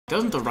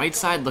Doesn't the right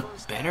side look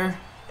better?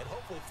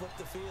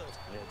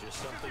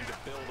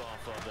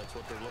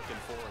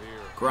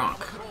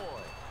 Gronk.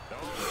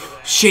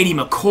 Shady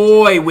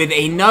McCoy with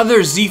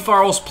another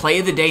Z-Farrell's Play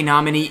of the Day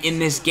nominee in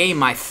this game.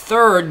 My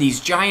third, these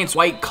Giants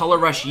white color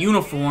rush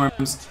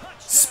uniforms.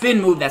 Spin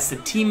move, that's the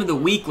team of the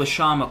week,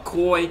 LeSean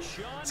McCoy.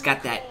 It's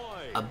got that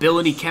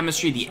ability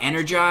chemistry, the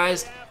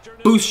Energized.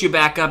 Boosts you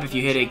back up if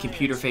you hit a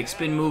computer fake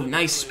spin move.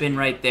 Nice spin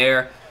right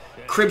there.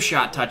 Crib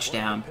shot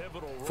touchdown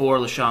for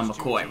LeSean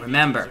McCoy.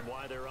 Remember,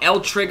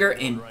 L trigger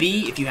and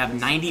B, if you have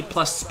 90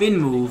 plus spin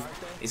move,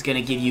 is going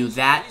to give you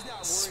that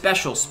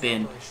special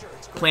spin.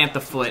 Plant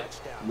the foot,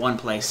 one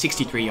play,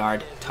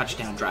 63-yard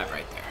touchdown drive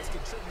right there.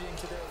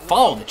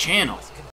 Follow the channel.